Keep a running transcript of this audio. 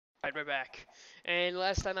Right, we're back. And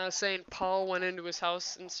last time I was saying Paul went into his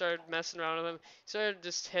house and started messing around with him. He started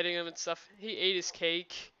just hitting him and stuff. He ate his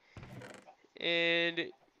cake and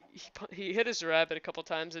he hit his rabbit a couple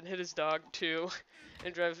times and hit his dog too,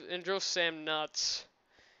 and drove Sam nuts.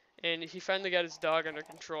 And he finally got his dog under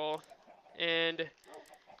control. And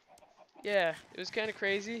yeah, it was kind of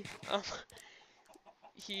crazy.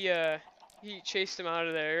 He uh he chased him out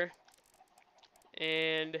of there,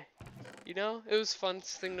 and it was a fun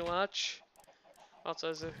thing to watch. What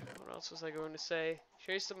else was I going to say?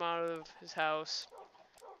 Chased him out of his house,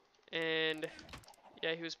 and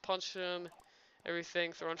yeah, he was punching him,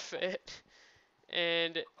 everything, throwing fit,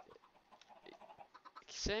 and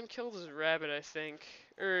Sam killed his rabbit, I think.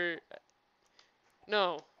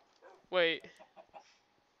 No, wait.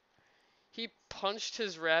 He punched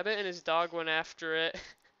his rabbit, and his dog went after it.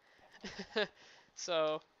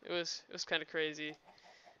 So it was kind of crazy.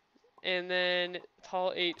 And then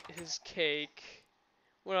Paul ate his cake.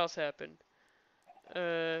 What else happened?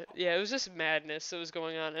 Yeah, it was just madness that was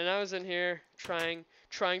going on, and I was in here trying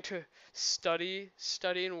to study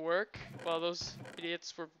and work while those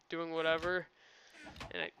idiots were doing whatever,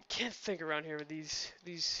 and I can't think around here with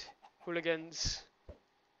these hooligans.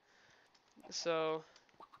 So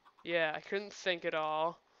yeah, I couldn't think at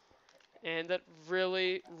all, and that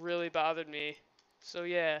really bothered me. So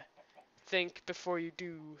yeah, think before you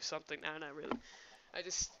do something. No, not really.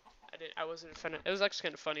 I wasn't fun. It was actually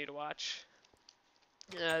kind of funny to watch.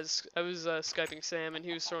 Yeah, I was Skyping Sam and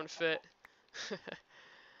he was throwing a fit.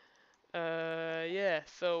 Yeah,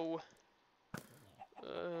 so,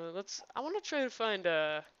 I want to try to find,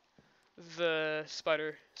 the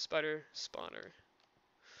spider spawner.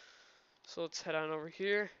 So let's head on over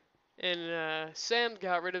here. And, Sam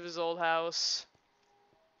got rid of his old house.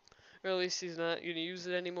 Or at least he's not gonna use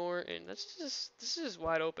it anymore, and this is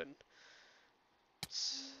wide open.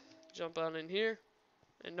 Let's jump on in here.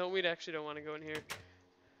 And no, we actually don't want to go in here.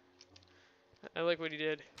 I like what he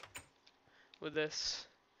did with this.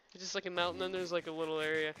 It's just like a mountain, then there's like a little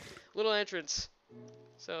area, little entrance.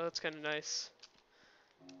 So that's kind of nice.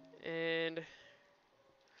 And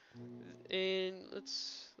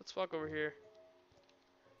let's walk over here.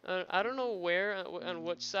 I don't know where on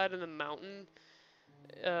which side of the mountain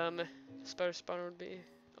um spider spawner would be.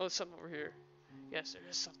 Oh, there's something over here. Yes, there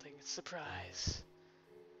is something. It's a surprise.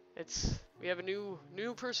 We have a new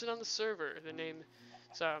person on the server. The name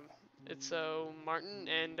it's Martin,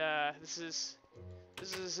 and this is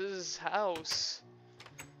his house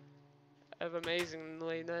of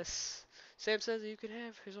amazingness. Sam says you could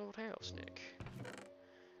have his old house, Nick.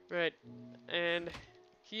 Right, and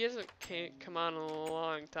he hasn't come on in a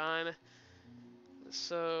long time.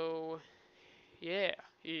 So yeah,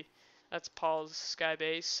 that's Paul's sky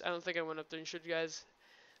base. I don't think I went up there and showed you guys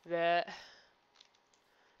that,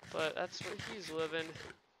 but that's where he's living.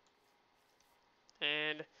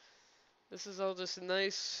 And this is all just a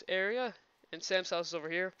nice area. And Sam's house is over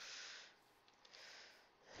here.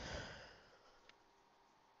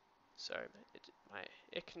 Sorry, my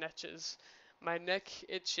ick netches. My neck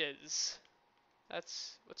itches.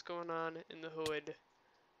 That's what's going on in the hood.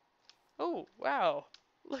 Oh, wow.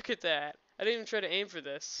 Look at that. I didn't even try to aim for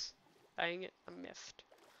this. Dang it, I miffed.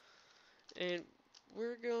 And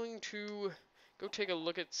we're going to go take a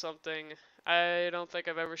look at something. I don't think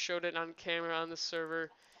I've ever showed it on camera on the server.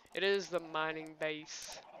 It is the mining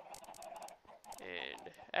base.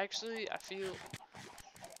 And actually, I feel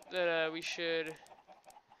that we should...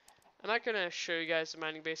 I'm not going to show you guys the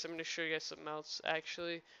mining base. I'm going to show you guys something else,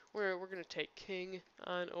 actually. We're going to take King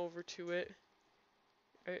on over to it.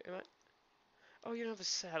 Am I... Oh, you don't have a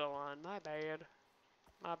saddle on. My bad.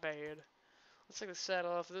 My bad. Let's take the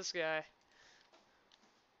saddle off of this guy.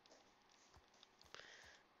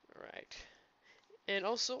 Alright. And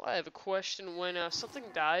also, I have a question. When something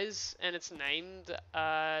dies and it's named,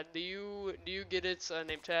 do you get its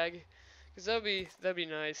name tag? Because that'd be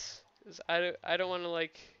nice. 'Cause I don't want to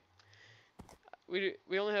like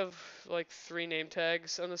we only have like 3 name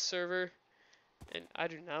tags on the server, and I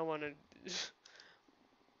do not want to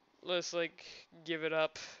let's like give it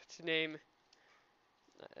up to name.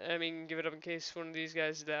 I mean, give it up in case one of these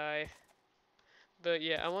guys die. But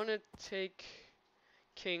yeah, I want to take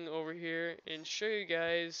King over here and show you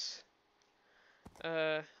guys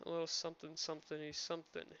a little something something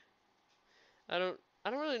something. I don't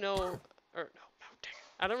really know, or no, dang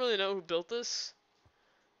it. I don't really know who built this,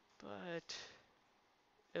 but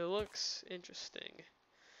it looks interesting.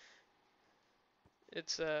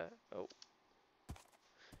 It's oh,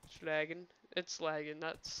 it's lagging. It's lagging.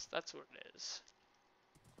 That's what it is.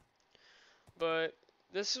 But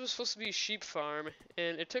this was supposed to be a sheep farm,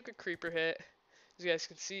 and it took a creeper hit. As you guys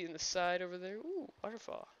can see in the side over there. Ooh,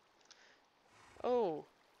 waterfall. Oh,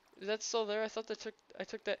 is that still there? I thought I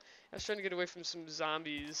took that. I was trying to get away from some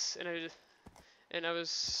zombies, and I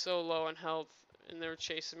was so low on health, and they were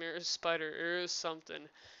chasing me. Or a spider, or it was something.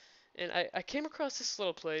 And I came across this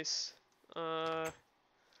little place, in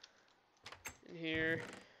here.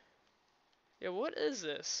 Yeah, what is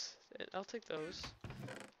this? I'll take those.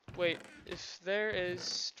 Wait, if there is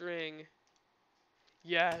string.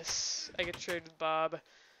 Yes, I get to trade with Bob.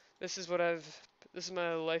 This is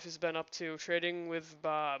my life has been up to, trading with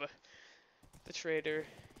Bob, the trader.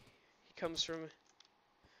 He came from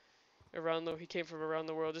around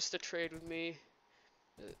the world just to trade with me.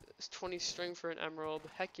 It's 20 string for an emerald.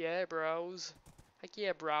 Heck yeah, bros. Heck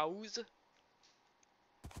yeah, bros.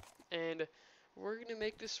 And we're gonna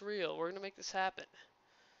make this real. We're gonna make this happen.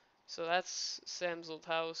 So that's Sam's old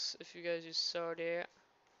house, if you guys just saw that.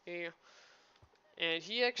 Yeah. And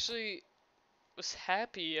he actually was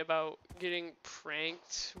happy about getting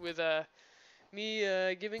pranked with me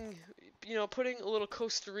putting a little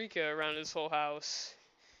Costa Rica around his whole house.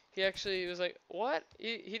 He actually was like, "What?"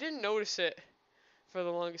 He didn't notice it for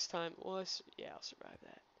the longest time. Well, yeah, I'll survive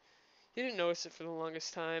that. He didn't notice it for the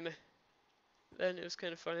longest time. Then it was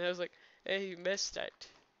kind of funny. I was like, "Hey, you missed it.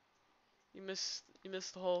 You missed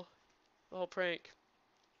the whole prank."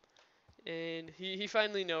 And he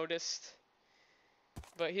finally noticed,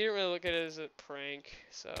 but he didn't really look at it as a prank.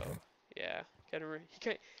 So yeah,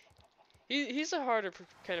 he's a harder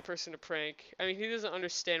kind of person to prank. I mean, he doesn't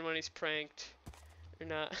understand when he's pranked or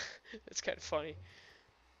not. It's kind of funny.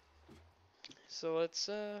 So let's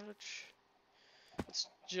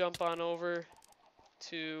jump on over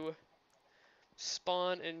to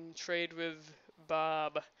spawn and trade with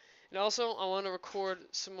Bob. And also, I want to record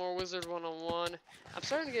some more Wizard 101. I'm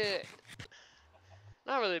starting to get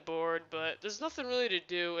not really bored, but there's nothing really to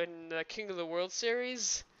do in the King of the World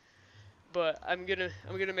series. But I'm gonna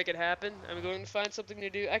make it happen. I'm going to find something to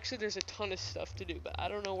do. Actually, there's a ton of stuff to do, but I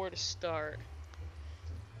don't know where to start.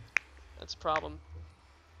 That's a problem.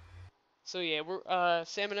 So yeah,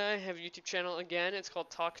 Sam and I have a YouTube channel again. It's called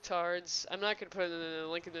Talktards. I'm not gonna put the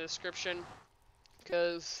link in the description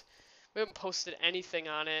because we haven't posted anything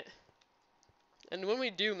on it. And when we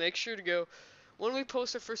do, make sure to go. When we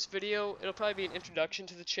post our first video, it'll probably be an introduction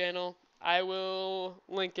to the channel. I will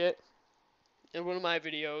link it in one of my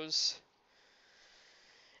videos,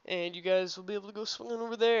 and you guys will be able to go swing on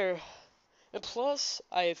over there. And plus,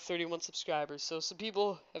 I have 31 subscribers, so some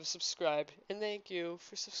people have subscribed, and thank you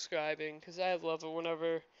for subscribing, because I love it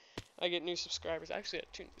whenever I get new subscribers. I actually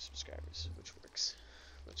got 2 new subscribers, which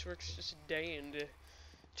works just dandy.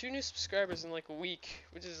 2 new subscribers in like a week,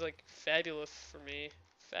 which is like fabulous for me,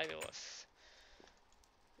 fabulous.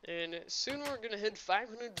 And soon we're gonna hit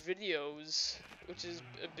 500 videos, which is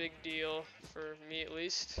a big deal for me at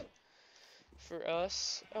least, for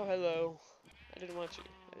us. Oh, hello. I didn't want you.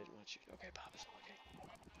 Okay, Bob is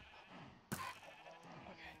okay.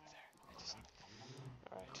 Okay, there.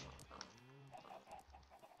 Alright.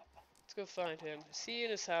 Let's go find him. Is he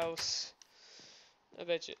in his house? I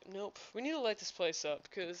bet you. Nope. We need to light this place up,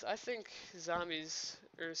 because I think zombies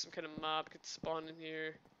or some kind of mob could spawn in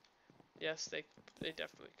here. Yes, they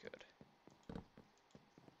definitely could.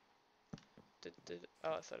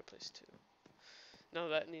 Oh, I thought a place too. No,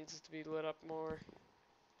 that needs to be lit up more.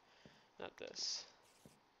 Not this.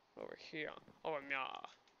 Over here. Over here.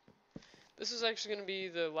 This is actually going to be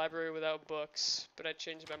the library without books, but I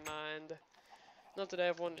changed my mind. Not that I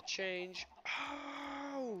have one to change.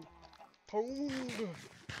 Ow! Pwned!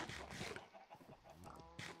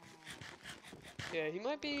 Yeah, he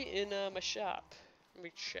might be in my shop. Let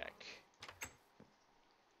me check.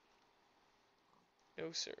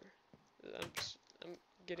 No, sir. I'm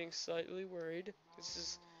getting slightly worried. This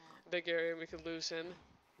is a big area and we could lose him.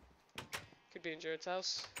 Could be in Jared's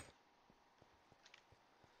house.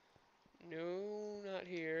 No, not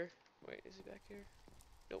here. Wait, is he back here?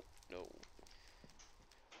 Nope, no.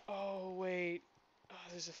 Oh, wait. Oh,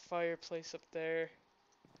 there's a fireplace up there.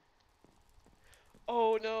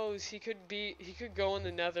 Oh no, he could go in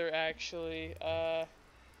the nether actually.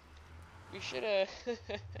 We should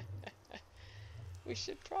we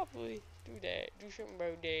should probably do that. Do something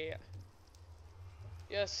about that.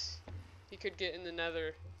 Yes, he could get in the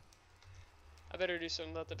nether. I better do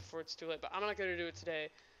something about that before it's too late, but I'm not gonna do it today.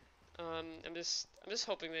 I'm just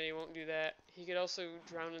hoping that he won't do that. He could also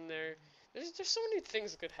drown in there. There's so many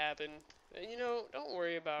things that could happen. You know, don't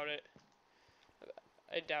worry about it.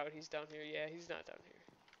 I doubt he's down here. Yeah, he's not down here.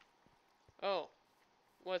 Oh,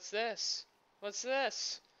 what's this? What's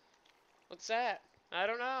this? What's that? I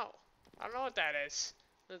don't know. I don't know what that is.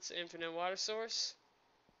 That's an infinite water source.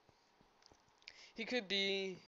 He could be